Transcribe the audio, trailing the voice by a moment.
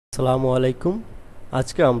আসসালামু আলাইকুম।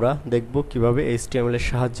 আজকে আমরা দেখব কিভাবে HTML এর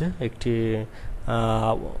সাহায্যে একটি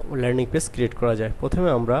ল্যান্ডিং পেজ ক্রিয়েট করা যায়। প্রথমে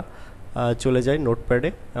আমরা চলে যাই নোটপ্যাডে।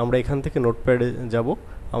 আমরা এখান থেকে নোটপ্যাডে যাব।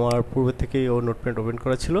 আমার পূর্বে থেকেই নোটপ্যাড ওপেন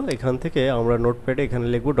করা ছিল। এখান থেকে আমরা নোটপ্যাডে এখানে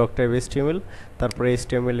লিখব .html, তারপরে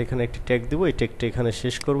HTML এখানে একটি ট্যাগ দিব, এই ট্যাগটা এখানে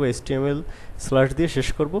শেষ করব, HTML স্ল্যাশ দিয়ে শেষ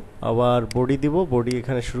করব। আবার বডি দিব, বডি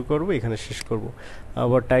এখানে শুরু করব, এখানে শেষ করব।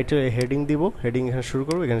 আবার টাইটেল হেডিং দিব, হেডিং এখানে শুরু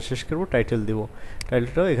করব, এখানে শেষ করব। টাইটেল দিব,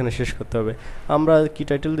 টাইটেলটাও এখানে শেষ করতে হবে। আমরা কি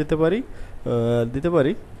টাইটেল দিতে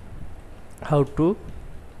পারি how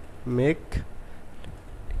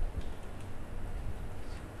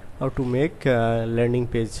to make landing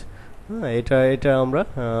page. এটা আমরা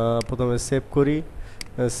প্রথমে সেভ করি,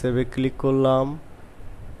 সেভে ক্লিক করলাম।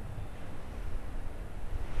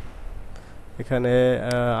 এখানে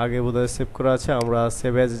আগে বোধহয় সেভ করা আছে, আমরা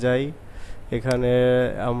সেভ অ্যাজ যাই। এখানে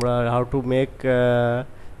আমরা how to make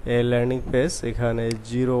a landing page, এখানে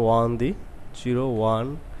 01 দিই, 01।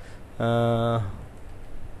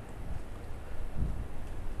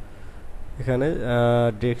 এখানে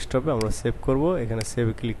ডেস্কটপে আমরা সেভ করব, এখানে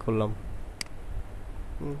সেভে ক্লিক করলাম।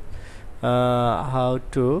 হাউ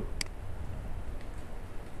টু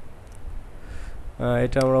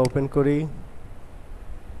এটা আমরা ওপেন করি।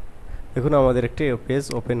 দেখুন আমাদের একটি পেজ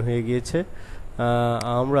ওপেন হয়ে গিয়েছে।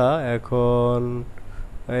 আমরা এখন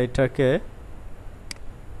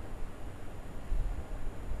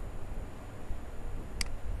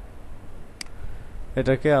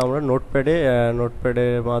এটাকে আমরা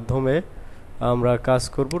নোটপ্যাডের মাধ্যমে আমরা কাজ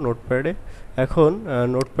করব নোটপ্যাডে। এখন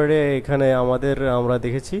নোটপ্যাডে এখানে আমরা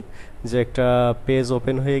দেখেছি যে একটা পেজ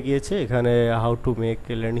ওপেন হয়ে গিয়েছে, এখানে how to make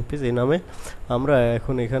landing page এই নামে। আমরা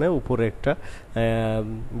এখন এখানে উপরে একটা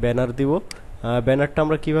ব্যানার দিব। ব্যানারটা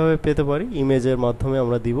আমরা কিভাবে পেতে পারি, ইমেজের মাধ্যমে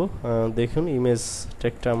আমরা দিব। দেখুন ইমেজ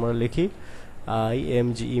ট্যাগটা আমরা লিখি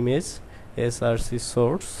img image src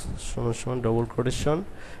source double quotation.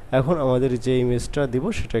 এখন আমাদের যে ইমেজটা দিব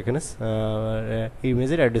সেটা এখানে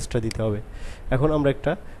ইমেজের অ্যাড্রেসটা দিতে হবে। এখন আমরা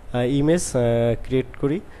একটা ইমেজ ক্রিয়েট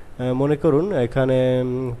করি। মনে করুন এখানে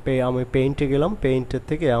আমি পেইন্টে গেলাম, পেইন্টের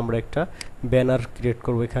থেকে আমরা একটা ব্যানার ক্রিয়েট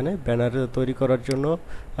করব। এখানে ব্যানার তৈরি করার জন্য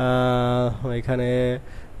এখানে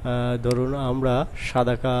ধরুন আমরা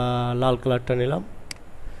লাল কালারটা নিলাম,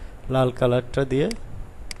 লাল কালারটা দিয়ে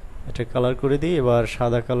এটা কালার করে দিই। এবার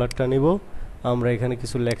সাদা কালারটা নিব আমরা এখানে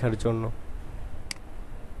কিছু লেখার জন্য।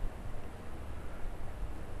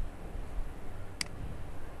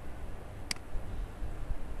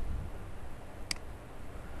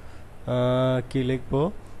 কি লিখব,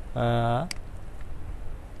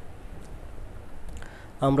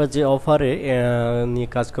 আমরা যে অফারে নিয়ে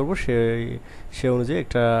কাজ করব সে অনুযায়ী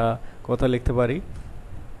একটা কথা লিখতে পারি।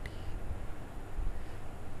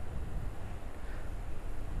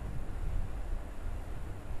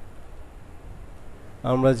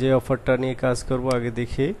 আমরা যে অফারটা নিয়ে কাজ করব আগে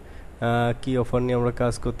দেখি কি অফার নিয়ে আমরা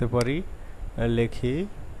কাজ করতে পারি। লিখি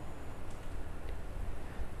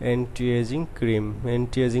অ্যান্টি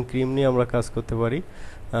এজিং ক্রিম নিয়ে আমরা কাজ করতে পারি।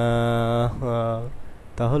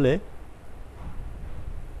 তাহলে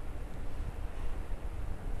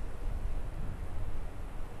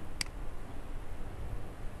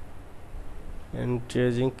অ্যান্টি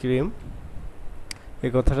এজিং ক্রিম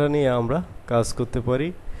এই কথাটা নিয়ে আমরা কাজ করতে পারি।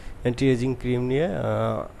 অ্যান্টি এজিং ক্রিম নিয়ে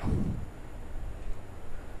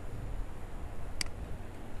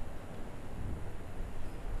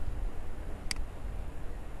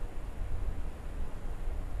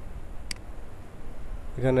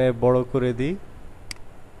এখানে বড় করে দিই।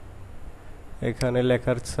 এখানে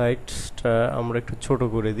লেখার সাইজটা আমরা একটু ছোট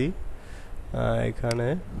করে দিই। এখানে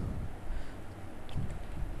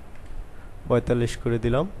 45 করে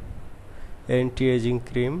দিলাম। অ্যান্টি এজিং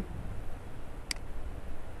ক্রিম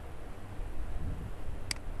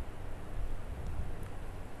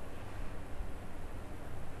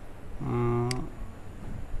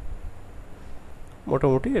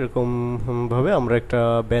মোটামুটি এরকম ভাবে আমরা একটা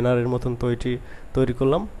ব্যানারের মতন তৈরি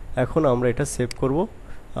করলাম। এখন আমরা এটা সেভ করব।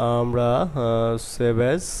 আমরা সেভ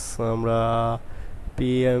অ্যাজ আমরা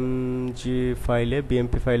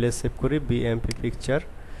বিএমপি ফাইলে সেভ করি, বিএমপি পিকচার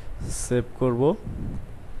সেভ করব।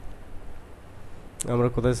 আমরা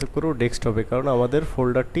কোথায় সেভ করব, ডেস্কটপে, কারণ আমাদের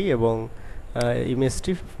ফোল্ডারটি এবং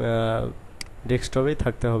ইমেজটি ডেস্কটপেই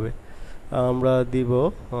থাকতে হবে। আমরা দিব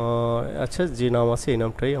আচ্ছা যে নাম আছে এই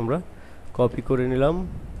নামটাই আমরা কপি করে নিলাম,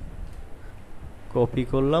 কপি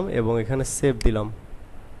করলাম এবং এখানে সেভ দিলাম।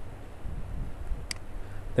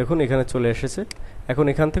 দেখুন এখানে চলে এসেছে। এখন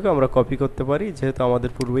এখান থেকে আমরা কপি করতে পারি, যেহেতু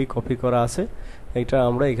আমাদের পূর্বেই কপি করা আছে। এটা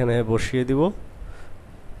আমরা এখানে বসিয়ে দিব,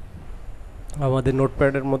 আমাদের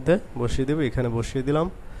নোটপ্যাডের মধ্যে বসিয়ে দেব। এখানে বসিয়ে দিলাম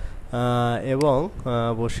এবং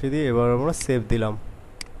বসিয়ে দিয়ে এবার আমরা সেভ দিলাম।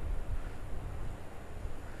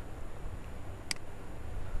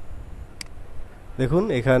 দেখুন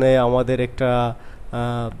এখানে আমাদের একটা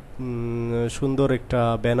সুন্দর একটা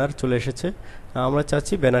ব্যানার চলে এসেছে। আমরা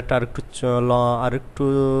চাচ্ছি ব্যানারটা আরেকটু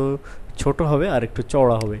ছোট হবে আর একটু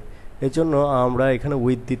চওড়া হবে। এর জন্য আমরা এখানে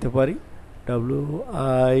উইথ দিতে পারি,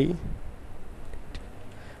 WI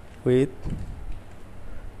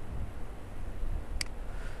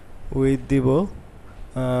উইথ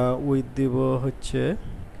দিব হচ্ছে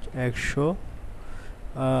 100,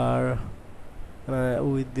 আর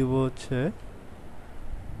উইথ দিব হচ্ছে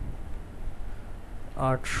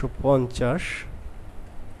 850,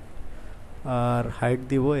 আর হাইট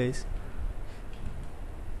দিব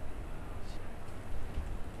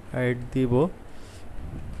হাইট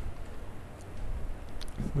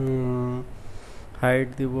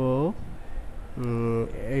দিব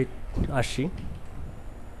 80।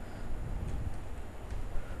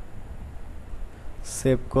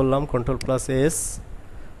 সেভ করলাম Ctrl+S,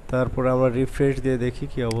 তারপরে আমরা রিফ্রেশ দিয়ে দেখি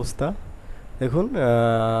কি অবস্থা। দেখুন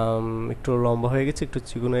একটু লম্বা হয়ে গেছে, একটু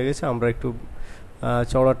চিকন হয়ে গেছে। আমরা একটু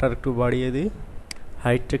চওড়াটা একটু বাড়িয়ে দিই,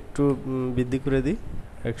 হাইটটা একটু বৃদ্ধি করে দিই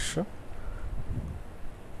 100।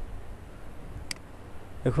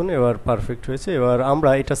 দেখুন এবার পারফেক্ট হয়েছে। এবার আমরা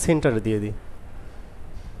এটা সেন্টারে দিয়ে দিই।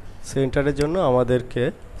 সেন্টারের জন্য আমাদেরকে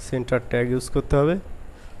সেন্টার ট্যাগ ইউজ করতে হবে।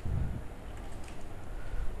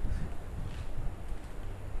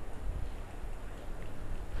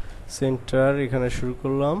 সেন্টার এখানে শুরু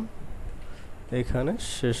করলাম, এখানে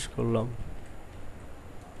শেষ করলাম।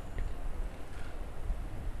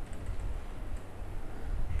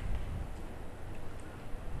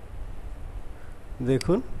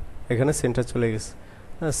 দেখুন এখানে সেন্টার চলে গেছে।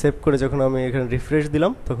 সেভ করে যখন আমি এখানে রিফ্রেশ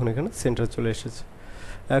দিলাম তখন এখানে সেন্টার চলে এসেছে।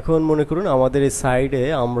 এখন মনে করুন আমাদের এই সাইডে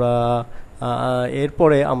আমরা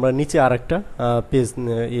এরপরে আমরা নিচে আরেকটা পেজ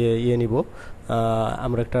নিব,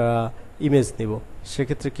 আমরা একটা ইমেজ নিব।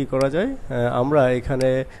 সেক্ষেত্রে কি করা যায়, আমরা এখানে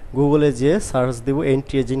গুগলে যে সার্চ দেব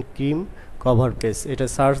anti ageing cream cover page, এটা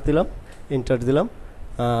সার্চ দিলাম, এন্টার দিলাম।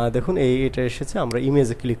 দেখুন এটা এসেছে। আমরা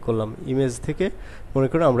ইমেজে ক্লিক করলাম, ইমেজ থেকে মনে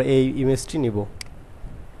করুন আমরা এই ইমেজটি নিব।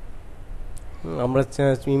 আমরা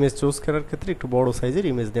ইমেজ চুজ করার ক্ষেত্রে একটু বড় সাইজের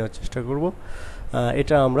ইমেজ নেওয়ার চেষ্টা করব।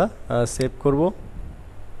 এটা আমরা সেভ করব।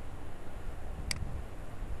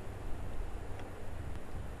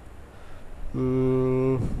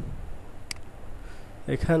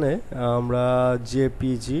 এখানে আমরা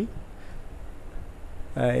জেপিজি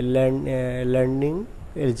ল্যান্ডিং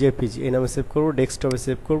জেপিজি এই নামে সেভ করব, ডেস্কটপে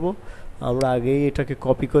সেভ করব। আমরা আগেই এটাকে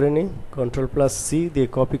কপি করে নিই, Ctrl+C দিয়ে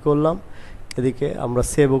কপি করলাম। এদিকে আমরা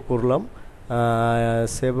সেভও করলাম,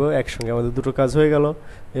 সেভও একসঙ্গে আমাদের দুটো কাজ হয়ে গেল।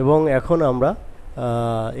 এবং এখন আমরা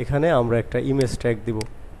এখানে আমরা একটা ইমেজ ট্যাগ দিব।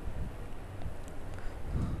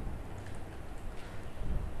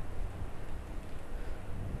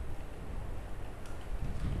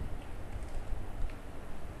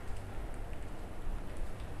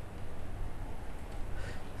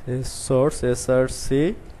 সোর্স SRC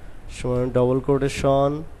সমান ডবল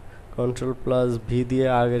কোটেশন Ctrl+V দিয়ে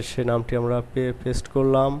আগের সে নামটি আমরা পেস্ট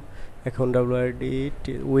করলাম। এখন WID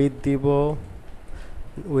উইথ দিব,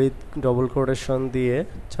 উইথ ডবল কোটেশন দিয়ে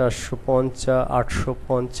 450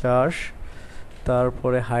 850।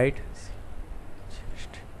 তারপরে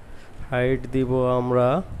হাইট দিব, আমরা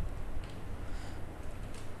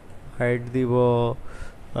হাইট দিব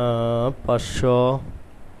 500।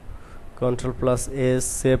 Ctrl+S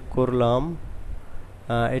সেভ করলাম।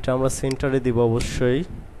 এটা আমরা সেন্টারে দিব অবশ্যই,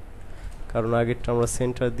 কারণ আগেরটা আমরা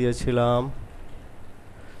সেন্টার দিয়েছিলাম।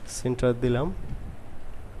 সেন্টার দিলাম।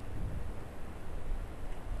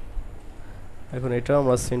 এখন এটা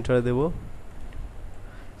আমরা সেন্টারে দেব,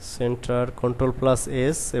 সেন্টার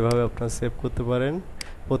Ctrl+S। এভাবে আপনারা সেভ করতে পারেন,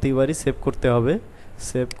 প্রতিবারই সেভ করতে হবে।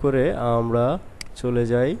 সেভ করে আমরা চলে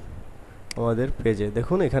যাই আমাদের পেজে।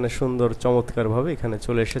 দেখুন এখানে সুন্দর চমৎকারভাবে এখানে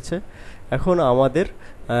চলে এসেছে। এখন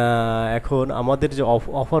আমাদের যে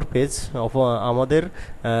অফার পেজ আমাদের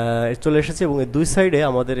চলে এসেছে, এবং দুই সাইডে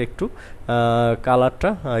আমাদের একটু কালারটা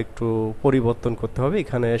একটু পরিবর্তন করতে হবে।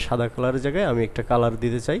 এখানে সাদা কালারের জায়গায় আমি একটা কালার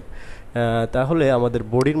দিতে চাই। তাহলে আমাদের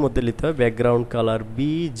বডির মধ্যে নিতে হবে ব্যাকগ্রাউন্ড কালার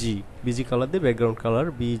বিজি কালার দিয়ে ব্যাকগ্রাউন্ড কালার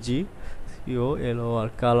BGCOLOR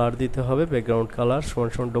কালার দিতে হবে। ব্যাকগ্রাউন্ড কালার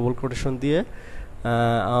সমান ডবল কোটেশন দিয়ে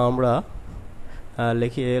আমরা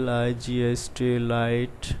লিখি LIGHT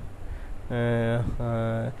লাইট।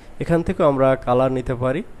 এখান থেকে আমরা কালার নিতে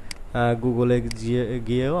পারি, গুগলে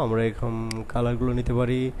গিয়েও আমরা এরকম কালারগুলো নিতে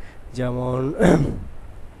পারি। যেমন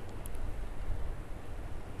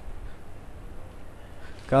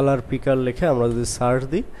কালার পিকার লিখে আমরা যদি সার্চ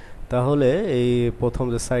দিই তাহলে এই প্রথম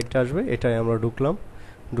যে সাইটটা আসবে এটাই আমরা ঢুকলাম।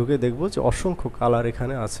 ঢুকে দেখব যে অসংখ্য কালার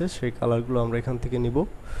এখানে আছে, সেই কালারগুলো আমরা এখান থেকে নিব।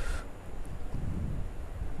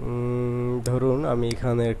 ধরুন আমি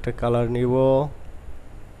এখানে একটা কালার নিব,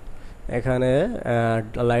 এখানে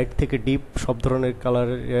লাইট থেকে ডিপ সব ধরনের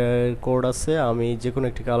কালারের কোড আছে। আমি যে কোনো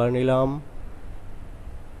একটি কালার নিলাম,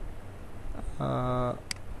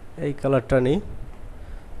 এই কালারটা নিই,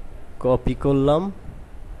 কপি করলাম,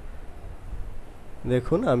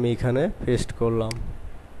 দেখুন আমি এখানে পেস্ট করলাম,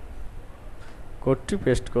 কোডটি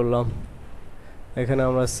পেস্ট করলাম। এখানে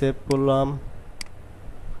আমরা সেভ করলাম,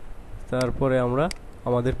 তারপরে আমরা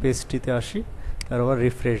আমাদের পেজটিতে আসি, তারপর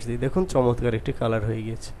রিফ্রেশ দিই, দেখুন চমৎকার একটি কালার হয়ে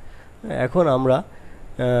গেছে। এখন আমরা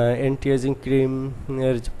অ্যান্টি এজিং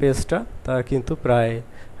ক্রিমের যে পেজটা তা কিন্তু প্রায়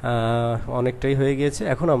অনেকটাই হয়ে গিয়েছে।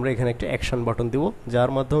 এখন আমরা এখানে একটা অ্যাকশন বাটন দেব,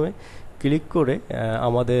 যার মাধ্যমে ক্লিক করে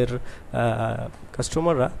আমাদের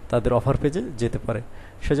কাস্টমাররা তাদের অফার পেজে যেতে পারে।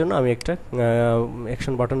 সেজন্য আমি একটা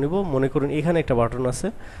অ্যাকশন বাটন নিব। মনে করুন এখানে একটা বাটন আছে,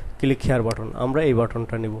 ক্লিক হেয়ার বাটন, আমরা এই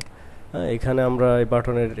বাটনটা নিব। এখানে আমরা এই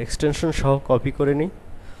বাটনের এক্সটেনশন সহ কপি করে নিই।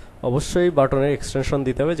 অবশ্যই বাটনের এক্সটেনশন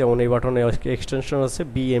দিতে হবে, যেমন এই বাটনে এক্সটেনশন আছে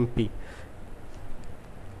বিএমপি।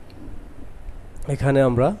 এখানে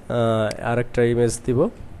আমরা আরেকটা ইমেজ দিব,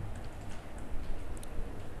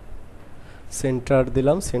 সেন্টার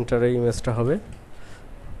দিলাম, সেন্টারে ইমেজটা হবে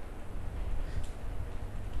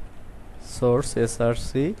সোর্স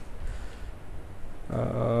এসআরসি।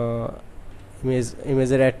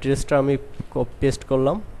 ইমেজের অ্যাড্রেসটা আমি পেস্ট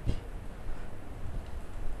করলাম,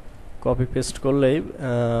 কপি পেস্ট করলেই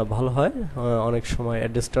ভালো হয়। অনেক সময়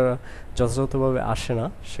অ্যাড্রেসটা যথাযথভাবে আসে না,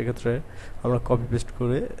 সেক্ষেত্রে আমরা কপি পেস্ট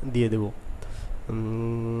করে দিয়ে দেব।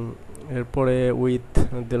 এরপরে উইথ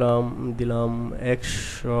দিলাম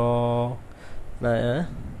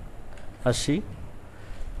 180,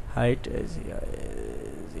 height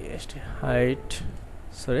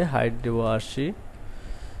height Dev 80,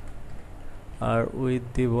 R with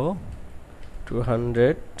দিব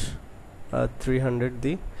 200, 300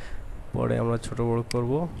 দিই, পরে আমরা ছোট বড়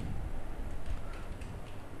করব।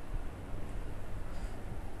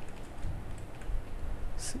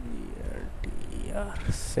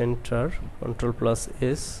 সেন্টার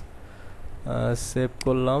Ctrl+S, সেভ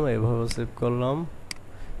করলাম, এভাবে সেভ করলাম।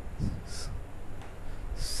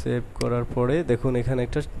 সেভ করার পরে দেখুন এখানে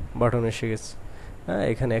একটা বাটন এসে গেছে,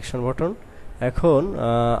 এখানে অ্যাকশন বাটন। এখন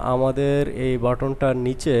আমাদের এই বাটনটার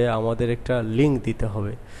নিচে আমাদের একটা লিঙ্ক দিতে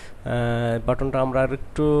হবে। বাটনটা আমরা আর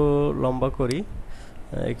একটু লম্বা করি,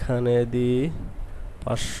 এখানে দিই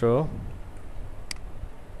 500,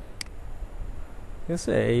 ঠিক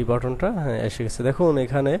আছে। এই বাটনটা এসে গেছে। দেখুন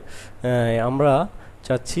এখানে আমরা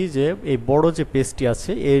চাচ্ছি যে এই বড় যে পেজটি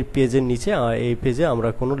আছে এই পেজের নিচে, এই পেজে আমরা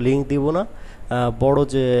কোনো লিঙ্ক দিব না, বড়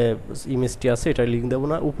যে ইমেজটি আছে এটা লিঙ্ক দেব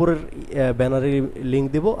না, উপরের ব্যানারে লিঙ্ক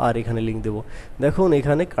দেব আর এখানে লিঙ্ক দেব। দেখুন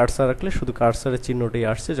এখানে কার্সার রাখলে শুধু কার্সারের চিহ্নটাই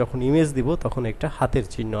আসছে, যখন ইমেজ দিব তখন একটা হাতের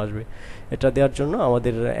চিহ্ন আসবে। এটা দেওয়ার জন্য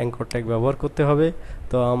আমাদের অ্যাঙ্কর ট্যাগ ব্যবহার করতে হবে।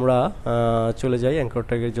 তো আমরা চলে যাই অ্যাঙ্কর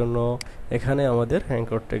ট্যাগের জন্য, এখানে আমাদের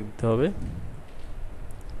অ্যাঙ্কর ট্যাগ দিতে হবে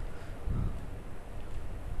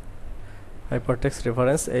hypertext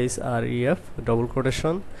reference href double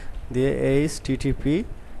quotation দিয়ে http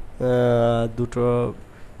দুটো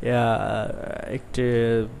একটি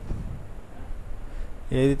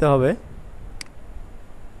দিতে হবে।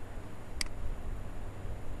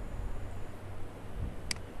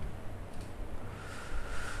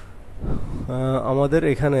 আমাদের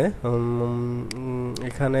এখানে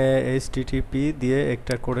http দিয়ে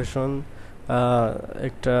একটা কোটেশন,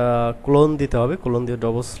 একটা ক্লোন দিতে হবে, ক্লোন দিয়ে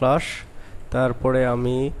ডবল স্ল্যাশ, তারপরে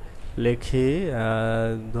আমি লিখি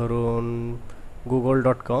ধরুন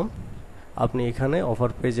google.com। আপনি এখানে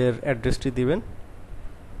অফার পেজের অ্যাড্রেসটি দিবেন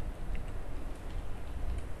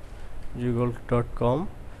google.com।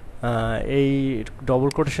 এই ডবল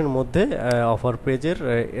কোটেশনের মধ্যে অফার পেজের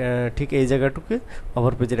ঠিক এই জায়গাটুকু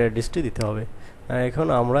অফার পেজের অ্যাড্রেসটি দিতে হবে। এখন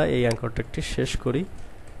আমরা এই অ্যাঙ্কর ট্যাগটি শেষ করি,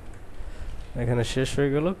 এখানে শেষ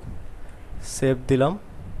হয়ে গেল, সেভ দিলাম,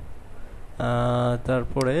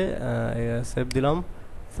 তারপরে সেভ দিলাম,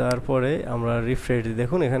 তারপরে আমরা রিফ্রেশ দিই।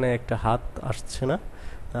 দেখুন এখানে একটা হাত আসছে না,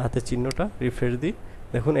 হাতের চিহ্নটা, রিফ্রেশ দিই,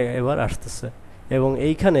 দেখুন এবার আসতেছে, এবং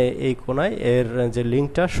এইখানে এই কোনায় এর যে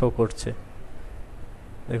লিঙ্কটা শো করছে,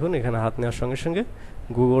 দেখুন এখানে হাত নেওয়ার সঙ্গে সঙ্গে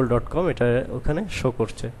google.com এটা ওখানে শো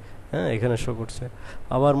করছে, এখানে শো করছে।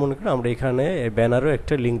 আবার মনে করি আমরা এখানে ব্যানারও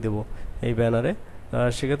একটা লিঙ্ক দেব, এই ব্যানারে,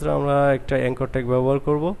 সেক্ষেত্রে আমরা একটা অ্যাঙ্কর ট্যাগ ব্যবহার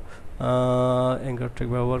করব। অ্যাঙ্কর ট্যাগ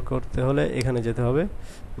ব্যবহার করতে হলে এখানে যেতে হবে,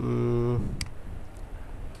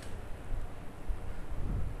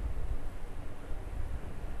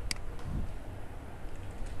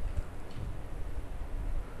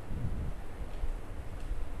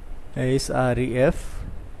 href,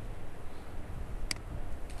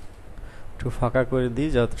 একটু ফাঁকা করে দিই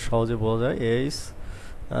যাতে সহজে বোঝা যায়,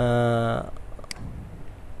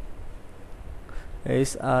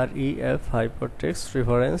 href hypertext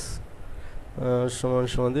reference সমান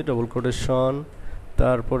সমান দিয়ে ডবল কোটেশন,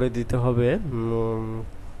 তারপরে দিতে হবে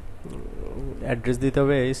অ্যাড্রেস দিতে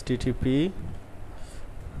হবে http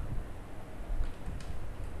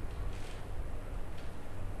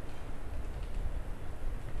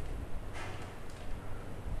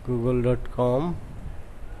google.com,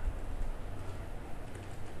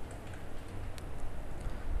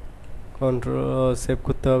 কন্ট্রোল সেভ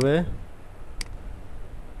করতে হবে।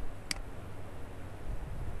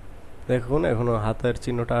 দেখুন এখনো হাতের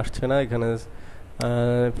চিহ্নটা আসছে না, এখানে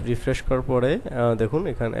রিফ্রেশ করার পরে দেখুন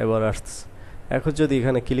এখানে এবার আসছে। এখন যদি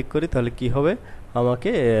এখানে ক্লিক করি তাহলে কি হবে,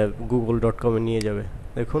 আমাকে google.com এ নিয়ে যাবে।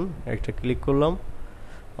 দেখুন একটা ক্লিক করলাম,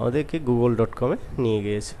 আমাদেরকে google.com এ নিয়ে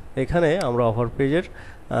গিয়েছে। এখানে আমরা অফার পেজের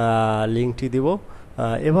লিঙ্কটি দিব।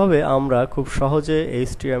 এভাবে আমরা খুব সহজে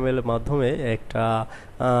HTML এর মাধ্যমে একটা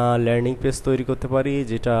ল্যান্ডিং পেজ তৈরি করতে পারি,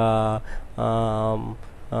 যেটা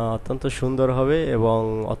অত্যন্ত সুন্দর হবে এবং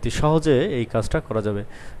অতি সহজে এই কাজটা করা যাবে।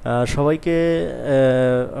 সবাইকে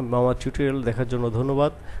আমার টিউটোরিয়াল দেখার জন্য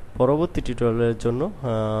ধন্যবাদ। পরবর্তী টিউটোরিয়ালের জন্য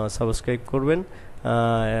সাবস্ক্রাইব করবেন।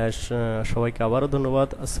 সবাইকে আবারও ধন্যবাদ।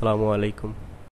 আসসালামু আলাইকুম।